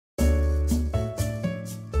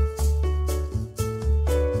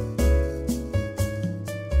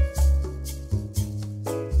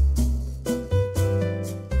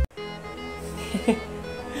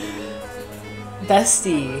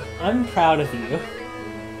Bestie, I'm proud of you.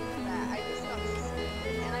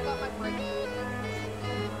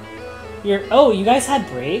 Oh, you guys had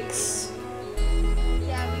breaks?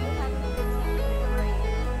 Yeah, we would have a 15-minute break.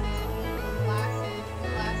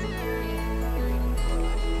 Last period.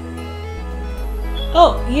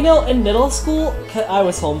 Oh, you know, in middle school, I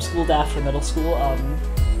was homeschooled after middle school,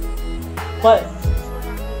 but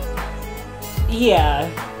yeah,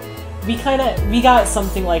 we got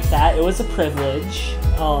something like that. It was a privilege,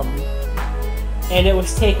 and it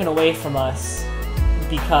was taken away from us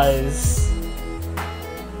because,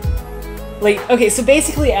 like, okay, so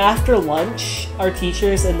basically after lunch, our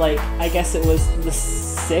teachers in, like, I guess it was the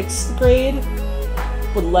 6th grade,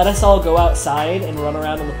 would let us all go outside and run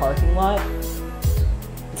around in the parking lot.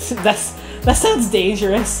 That sounds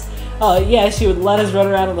dangerous. Yeah, she would let us run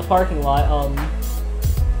around in the parking lot.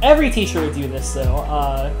 Every teacher would do this,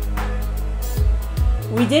 though.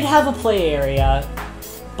 We did have a play area,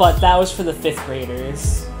 but that was for the 5th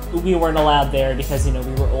graders. We weren't allowed there because, you know,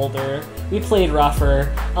 we were older. We played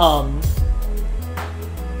rougher.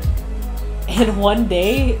 And one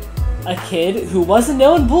day, a kid who was a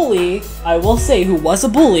known bully, I will say who was a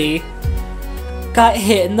bully, got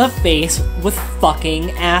hit in the face with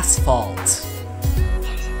fucking asphalt.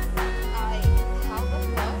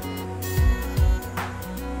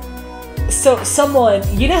 So someone,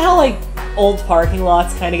 you know how like old parking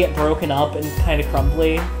lots kind of get broken up and kind of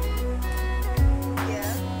crumbly? Yeah.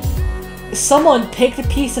 Someone picked a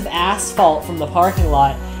piece of asphalt from the parking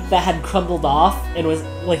lot that had crumbled off and was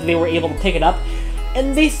like they were able to pick it up,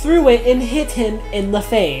 and they threw it and hit him in the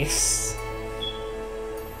face.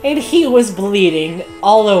 And he was bleeding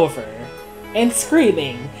all over, and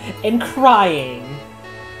screaming, and crying.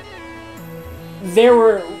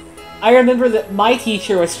 I remember that my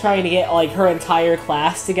teacher was trying to get, like, her entire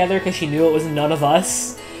class together because she knew it was none of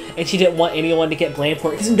us, and she didn't want anyone to get blamed for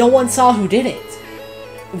it, because no one saw who did it.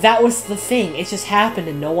 That was the thing, it just happened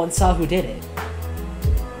and no one saw who did it.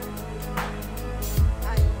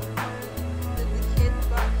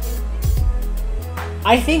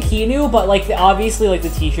 I think he knew, but, like, obviously, like, the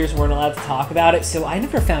teachers weren't allowed to talk about it, so I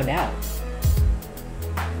never found out.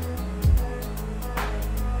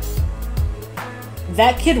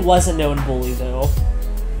 That kid was a known bully, though.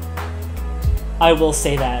 I will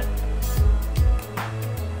say that.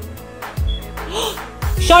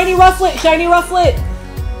 Shiny Rufflet! Shiny Rufflet!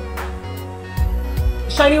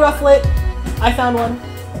 Shiny Rufflet! I found one.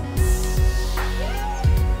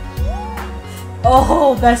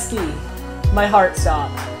 Oh, bestie. My heart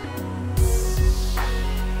stopped.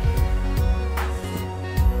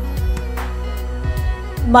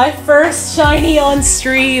 My first shiny on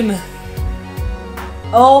stream!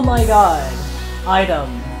 Oh my god.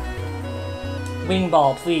 Item. Wing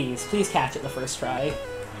ball, please. Please catch it the first try.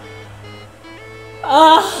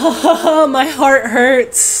 Ah, my heart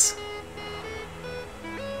hurts.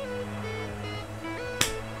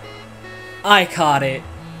 I caught it.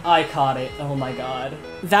 I caught it. Oh my god.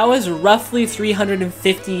 That was roughly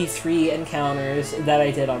 353 encounters that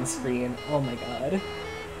I did on screen. Oh my god.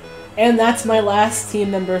 And that's my last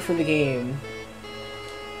team member for the game.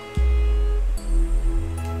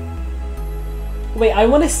 Wait, I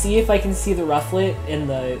want to see if I can see the Rufflet in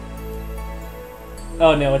the...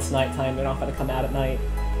 Oh no, it's nighttime. They're not going to come out at night.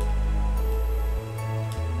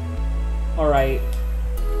 Alright.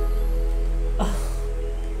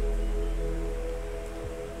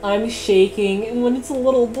 I'm shaking, and when it's a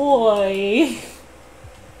little boy...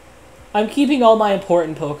 I'm keeping all my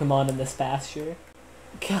important Pokemon in this pasture.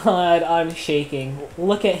 God, I'm shaking.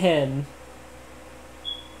 Look at him.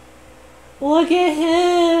 Look at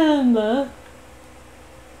him!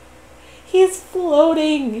 He's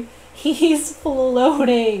floating! He's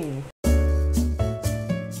floating!